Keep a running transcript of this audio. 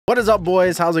What is up,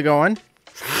 boys? How's it going?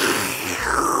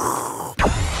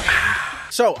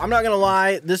 So, I'm not gonna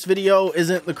lie, this video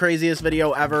isn't the craziest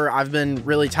video ever. I've been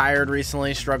really tired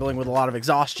recently, struggling with a lot of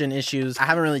exhaustion issues. I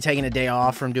haven't really taken a day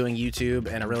off from doing YouTube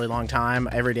in a really long time.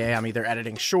 Every day I'm either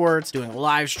editing shorts, doing a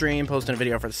live stream, posting a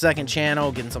video for the second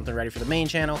channel, getting something ready for the main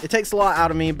channel. It takes a lot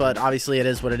out of me, but obviously it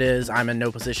is what it is. I'm in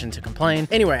no position to complain.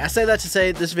 Anyway, I say that to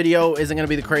say this video isn't gonna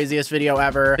be the craziest video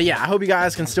ever. But yeah, I hope you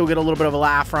guys can still get a little bit of a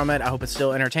laugh from it. I hope it's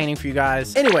still entertaining for you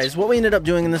guys. Anyways, what we ended up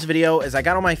doing in this video is I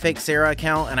got on my fake Sarah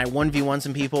account and I 1v1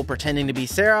 some people pretending to be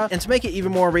Sarah. And to make it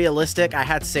even more realistic, I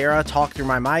had Sarah talk through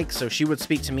my mic, so she would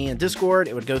speak to me in Discord,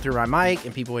 it would go through my mic,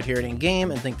 and people would hear it in game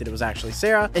and think that it was actually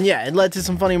Sarah. And yeah, it led to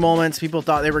some funny moments. People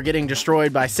thought they were getting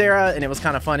destroyed by Sarah, and it was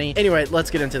kind of funny. Anyway, let's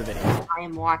get into the video. I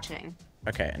am watching.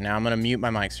 Okay, now I'm gonna mute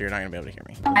my mic so you're not gonna be able to hear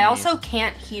me. I also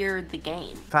can't hear the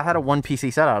game. If I had a one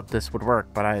PC setup, this would work,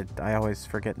 but I always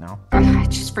forget now. I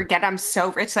just forget I'm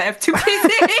so rich I have 2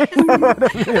 PCs.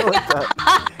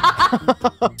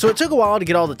 So it took a while to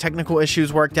get all the technical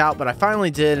issues worked out, but I finally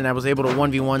did, and I was able to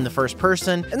 1v1 the first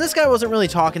person. And this guy wasn't really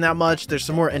talking that much. There's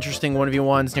some more interesting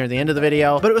 1v1s near the end of the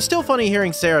video, but it was still funny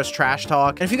hearing Sarah's trash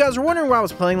talk. And if you guys were wondering why I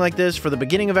was playing like this for the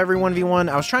beginning of every 1v1,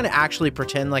 I was trying to actually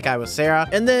pretend like I was Sarah,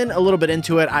 and then a little bit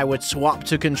into it, I would swap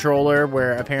to controller,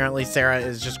 where apparently Sarah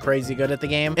is just crazy good at the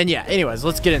game. And yeah, anyways,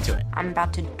 let's get into it. I'm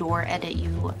about to door edit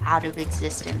you out of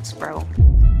existence, bro.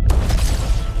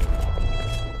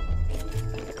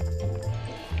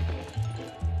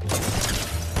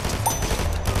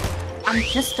 I'm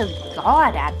just a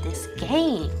god at this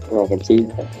game. I can see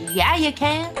that. Yeah, you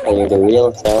can. And you're the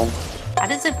real Sarah. How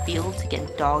does it feel to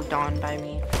get dogged on by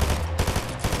me?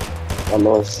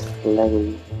 Almost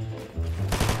 11.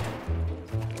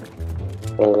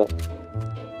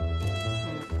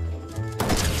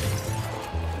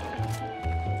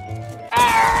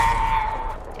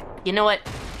 You know what?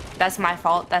 That's my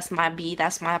fault. That's my B.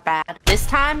 That's my bad. This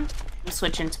time, I'm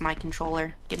switching to my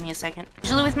controller. Give me a second.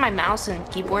 Usually with my mouse and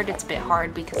keyboard, it's a bit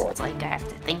hard because it's like I have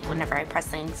to think whenever I press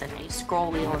things and I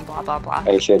scroll wheel and blah, blah, blah.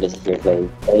 Are you sure this is your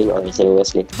playing or is it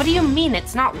Wesley? What do you mean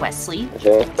it's not Wesley?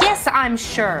 Sure? Yes, I'm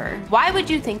sure. Why would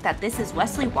you think that this is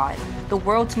WesleyWAT, the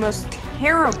world's most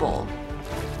terrible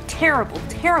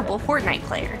Fortnite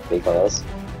player? Because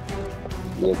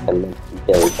you can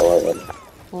barely follow it.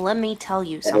 Let me tell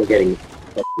you I'm something. getting...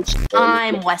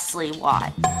 I'm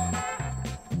WesleyWAT.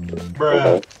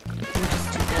 Bruh. I'm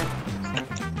just too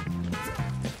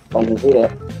good. I can see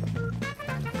that.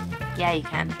 Yeah, you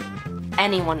can.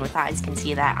 Anyone with eyes can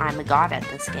see that I'm a god at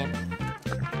this game.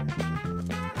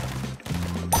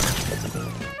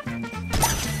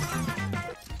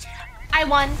 I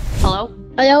won. Hello?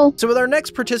 Hello? So with our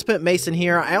next participant, Mason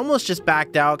here, I almost just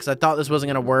backed out because I thought this wasn't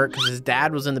gonna work because his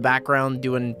dad was in the background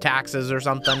doing taxes or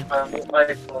something. I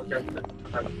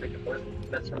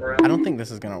don't think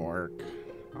this is gonna work.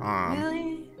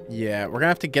 Really? Yeah, we're gonna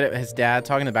have to get his dad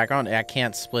talking in the background. I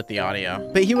can't split the audio.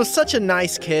 But he was such a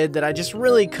nice kid that I just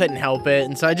really couldn't help it,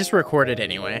 and so I just recorded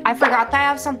anyway. I forgot that I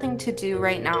have something to do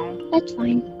right now. That's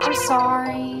fine. I'm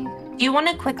sorry. Do you want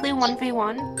to quickly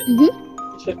 1v1? Mm-hmm.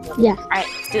 Yeah. Alright,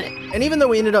 let's do it. And even though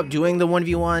we ended up doing the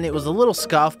 1v1, it was a little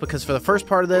scuffed because for the first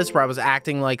part of this, where I was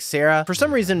acting like Sarah, for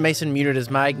some reason Mason muted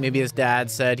his mic. Maybe his dad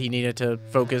said he needed to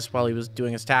focus while he was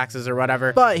doing his taxes or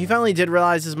whatever. But he finally did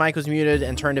realize his mic was muted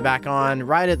and turned it back on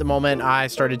right at the moment I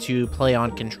started to play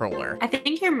on controller. I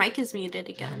think your mic is muted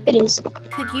again. It is.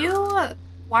 Could you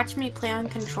watch me play on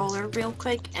controller real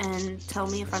quick and tell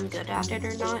me if I'm good at it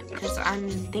or not? Because I'm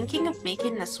thinking of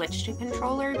making the switch to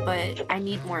controller, but I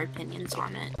need more opinions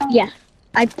on it. Yeah.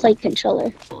 I play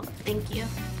controller. Cool. Thank you.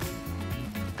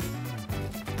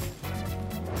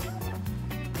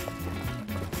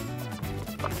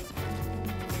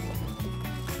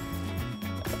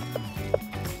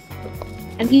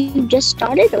 Have you just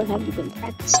started or have you been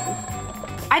practicing?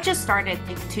 I just started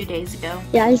like 2 days ago.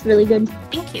 Yeah, it's really good.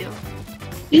 Thank you.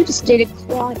 You just did a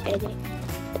quad edit.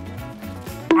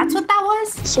 That's what that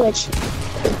was? Switch.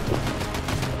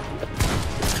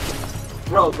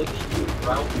 Bro, look at you,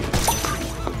 bro.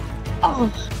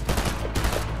 Oh.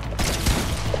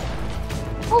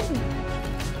 Oh.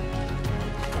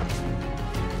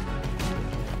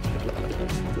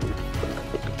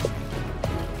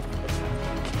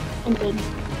 I'm good.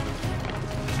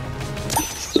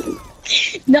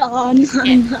 No.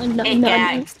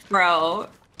 Pickaxe, bro.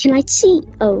 Can I see?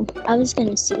 Oh, I was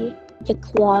gonna see the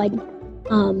quad,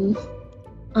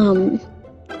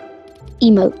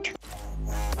 emote.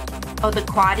 Oh, the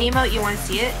quad emote, you want to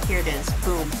see it? Here it is.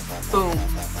 Boom, boom,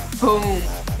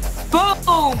 boom,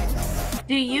 boom!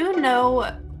 Do you know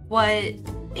what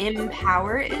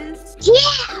empower is?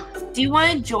 Yeah! Do you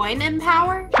want to join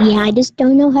Empower? Yeah, I just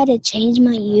don't know how to change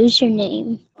my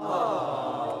username.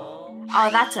 Oh,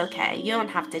 that's okay. You don't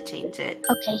have to change it.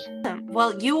 Okay.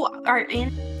 Well, you are in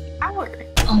Empower.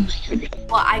 Oh my god.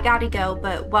 Well, I gotta go,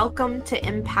 but welcome to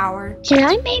Empower. Can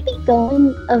I maybe go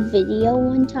in a video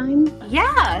one time?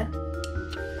 Yeah.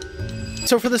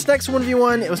 So for this next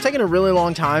 1v1, it was taking a really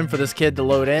long time for this kid to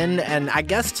load in, and I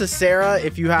guess to Sarah,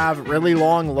 if you have really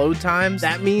long load times,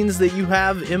 that means that you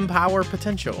have Empower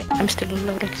potential. I'm still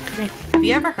loading screen. Have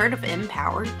you ever heard of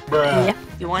Empower? Yeah.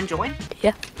 You want to join?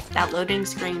 Yeah. That loading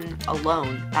screen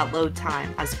alone, that load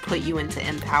time, has put you into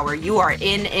Empower. You are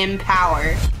in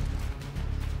Empower.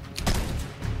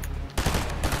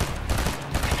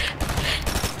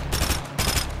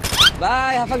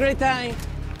 Bye, have a great time.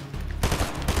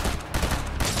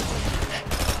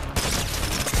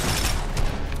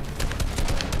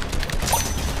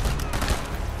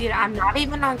 Dude, I'm not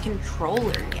even on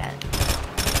controller yet.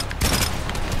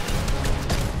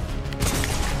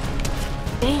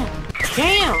 Damn.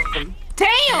 Damn!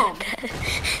 Damn!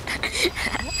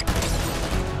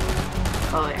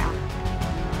 Oh yeah.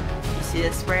 You see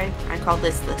this spray? I call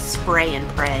this the spray and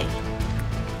pray.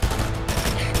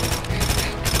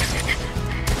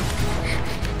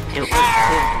 It was two.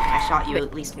 I shot you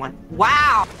at least one.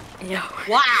 Wow! No.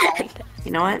 Wow!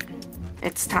 You know what?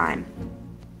 It's time.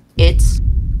 It's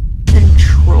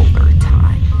controller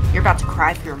time. You're about to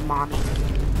cry for your mommy.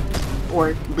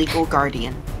 Or legal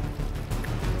guardian.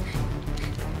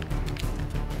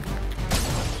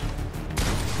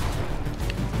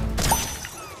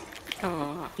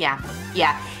 Oh. Yeah.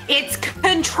 It's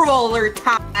controller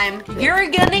time. You're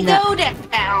gonna No. go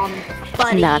down,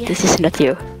 buddy. Nah, this is not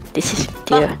you. This is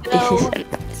you.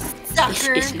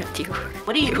 Sucker. This is not you.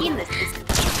 What do you mean this is?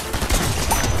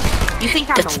 You think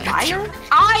I'm That's a not liar?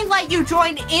 I let you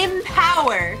join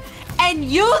Empower, and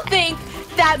you think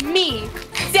that me,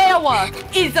 Sarah,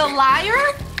 is a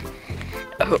liar?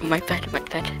 Oh, my bad, my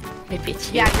bad. Maybe it's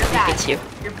you. Yeah, you're bad. Maybe it's you.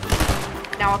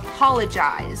 Now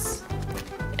apologize.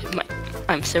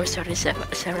 I'm so sorry, Sarah.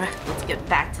 Let's get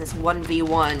back to this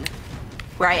 1v1,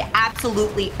 where I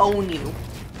absolutely own you.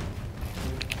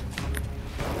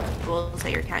 We'll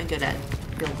say you're kind of good at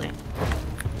building,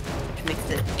 which makes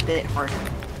it a bit harder.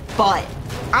 But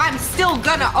I'm still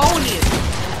gonna own you.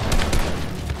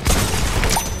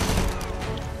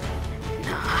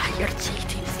 Nah, you're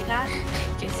cheating. You see that?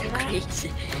 Do you see You're that?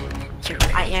 crazy. You're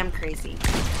crazy. I am crazy.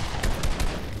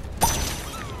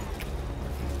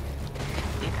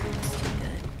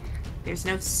 There's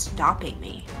no stopping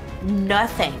me.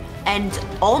 Nothing and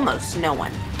almost no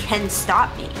one can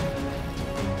stop me.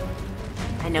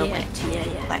 I know Yeah, like two yeah,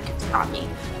 people yeah. that can stop me.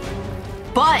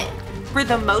 But for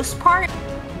the most part,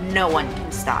 no one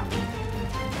can stop me.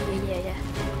 Yeah.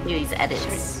 These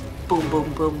edits. Boom,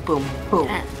 boom, boom, boom, boom.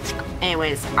 Let's go.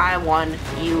 Anyways, I won,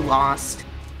 you lost.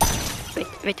 Wait,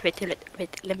 let me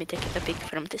take a pic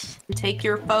from this. Take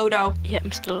your photo. Yeah,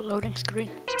 I'm still loading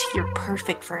screen. You're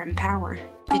perfect for Empower.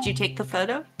 Did you take the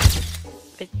photo?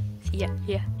 Wait,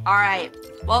 yeah. Alright.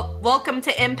 Well, welcome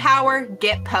to Empower.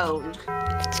 Get pwned.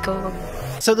 Let's go.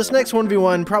 So this next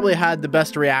 1v1 probably had the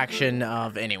best reaction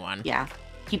of anyone. Yeah.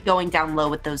 Keep going down low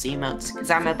with those emotes,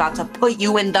 because I'm about to put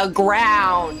you in the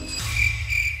ground.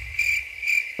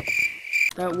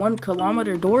 That 1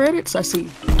 kilometer door edits, I see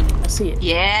it.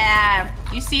 Yeah.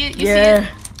 You see it? You see it?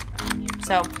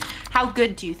 So, how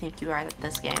good do you think you are at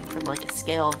this game from like a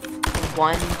scale of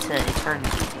 1 to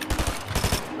eternity?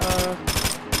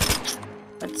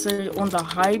 I'd say on the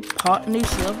high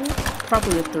potness level,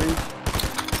 probably a 3.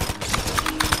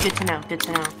 Good to know, good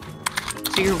to know.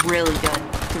 So you're really good,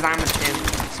 because I'm a 2.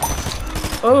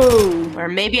 Oh! Or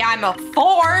maybe I'm a 4.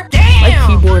 My Damn!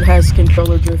 keyboard has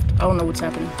controller drift. I don't know what's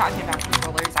happening. Talking about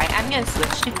controllers, I am going to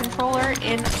switch to controller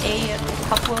in a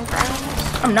couple of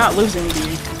rounds. I'm not losing,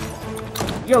 dude.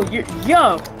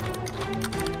 Yo!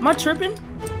 Am I tripping?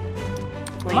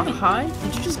 Am I high?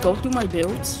 Did you just go through my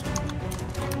builds?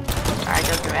 I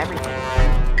go through everything.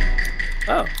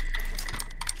 Oh.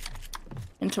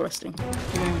 Interesting.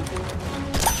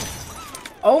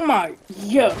 Oh my,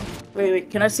 yo.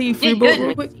 Wait, can I see free build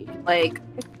real quick? Like,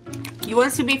 you want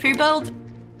to see me free build?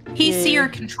 PC or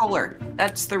controller?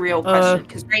 That's the real question,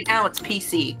 because right now it's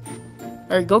PC.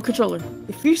 Alright, go controller.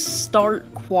 If you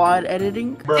start quad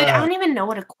editing... Dude, I don't even know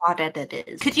what a quad edit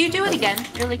is. Could you do it again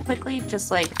really quickly?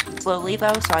 Just like, slowly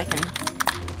though, so I can...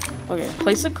 Okay,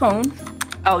 place a cone.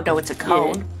 Oh, no, it's a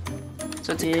cone.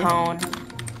 So it's a Yeah. cone.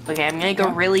 Okay, I'm gonna go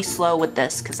really slow with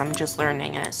this, because I'm just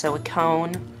learning it. So a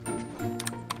cone.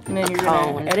 And then A you're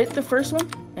cone. gonna edit the first one,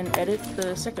 and edit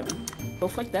the second one.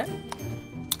 Both like that.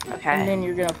 Okay. And then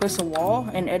you're gonna place a wall,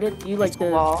 and edit you like the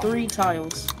Wall. 3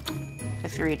 tiles.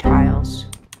 3 tiles.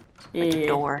 Yeah. Like a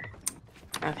door.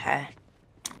 Okay.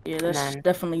 Yeah, that's then-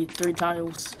 definitely 3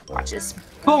 tiles. Watch this.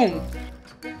 Boom!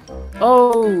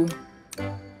 Oh.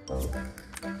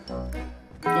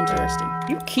 Interesting.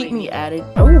 You keep me at it.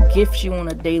 I will gift you on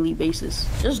a daily basis.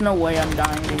 There's no way I'm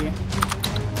dying to you.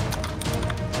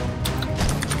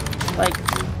 Like,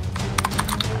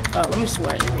 let me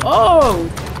sweat. Oh!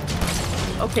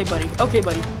 Okay, buddy. Okay,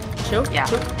 buddy. Chill. Yeah,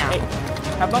 Chill. yeah. Hey,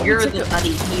 how about You're we the take a...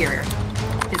 buddy here.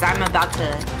 Because I'm about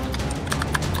to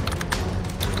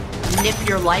nip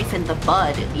your life in the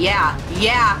bud. Yeah,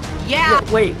 yeah, yeah!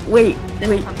 Yeah, wait.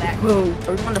 Then come back. Whoa.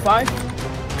 Are we going to 5?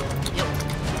 Yep.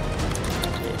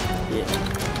 Yeah.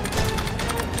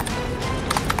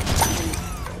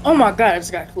 Oh my god, I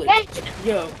just got clipped. Hey,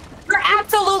 Yo. you're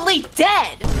absolutely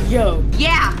dead! Yo.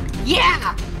 Yeah,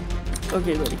 yeah!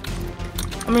 Okay, buddy.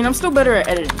 I mean, I'm still better at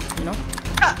editing, you know?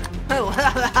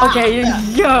 Okay,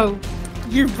 yo.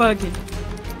 You're bugging.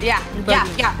 Yeah, You're yeah,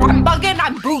 bugging. yeah. I'm bugging,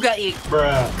 I'm boogaing.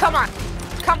 Bruh. Come on,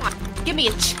 come on. Give me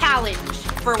a challenge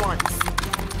for once.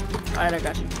 Alright, I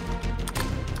got you.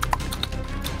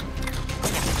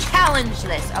 Challenge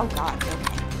this. Oh god, okay.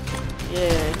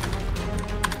 Yeah.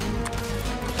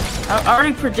 I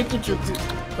already predicted your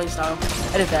playstyle.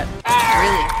 Edit that.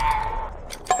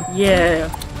 Really? Yeah.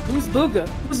 Who's Booga?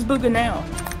 Who's Booga now?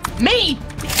 Me!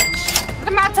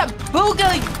 I'm about to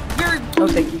booga your... Oh,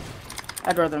 thank you.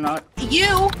 I'd rather not.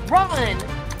 You run!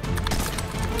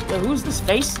 Yo, who's this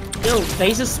face? Yo,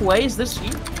 Phases Sway, is this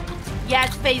you? Yeah,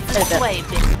 it's phase Edit that. way,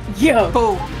 bitch. Yo!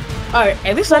 Boom. Alright,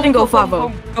 at least I didn't go 5-0.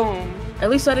 Boom, boom. At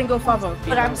least I didn't go 5-0.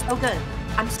 But I'm so good.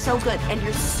 I'm so good, and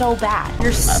you're so bad.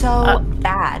 You're so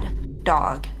bad,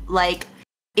 dog. Like,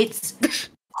 it's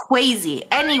crazy.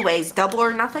 Anyways, double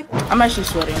or nothing? I'm actually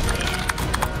sweating.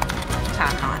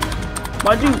 Come on.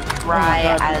 My dude, Dry oh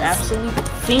my God, as absolute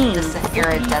fiend. the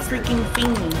Sahara Freaking- Desert. Freaking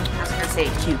fiend. I was gonna say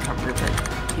cucumber, but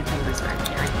cucumbers are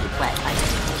inherently wet. I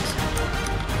suppose.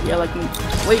 Yeah, like me.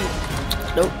 Wait.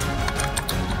 Nope.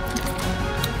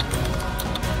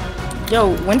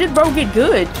 Yo, when did bro get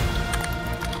good?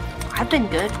 I've been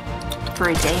good for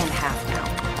a day and a half now.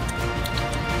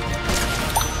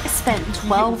 I spent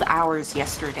 12 hours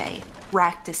yesterday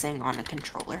practicing on a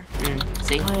controller.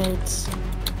 See? What?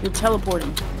 You're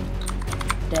teleporting.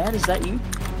 Dad, is that you?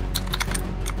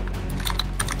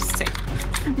 Sick.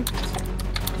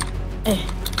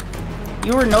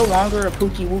 You are no longer a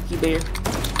Pookie Wookie bear.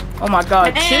 Oh my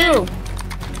god, Man. chill!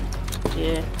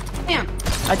 Yeah, Damn.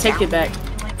 I take it back.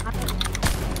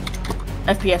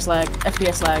 FPS lag,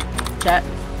 chat.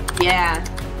 Yeah.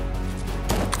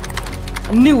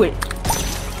 I knew it!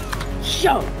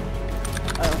 Yo! I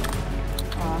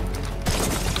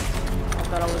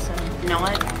thought I was saying. You know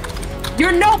what?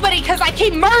 You're nobody because I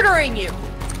keep murdering you!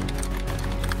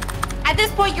 At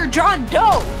this point, you're John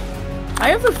Doe! I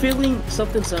have a feeling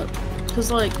something's up. Cause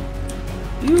like,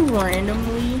 you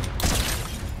randomly...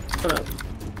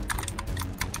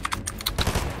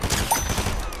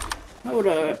 Hold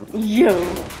up. Yo!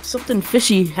 Something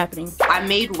fishy happening. I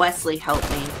made Wesley help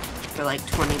me for like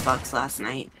 $20 last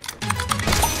night.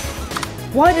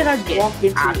 Why did I walk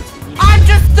into out. it? I'm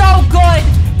just so good,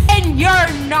 and you're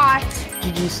not!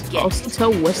 Did you also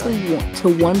tell Wesley to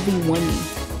 1v1 me?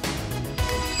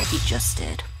 He just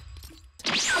did.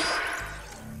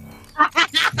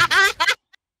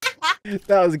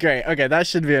 That was great. Okay, that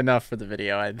should be enough for the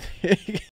video, I think.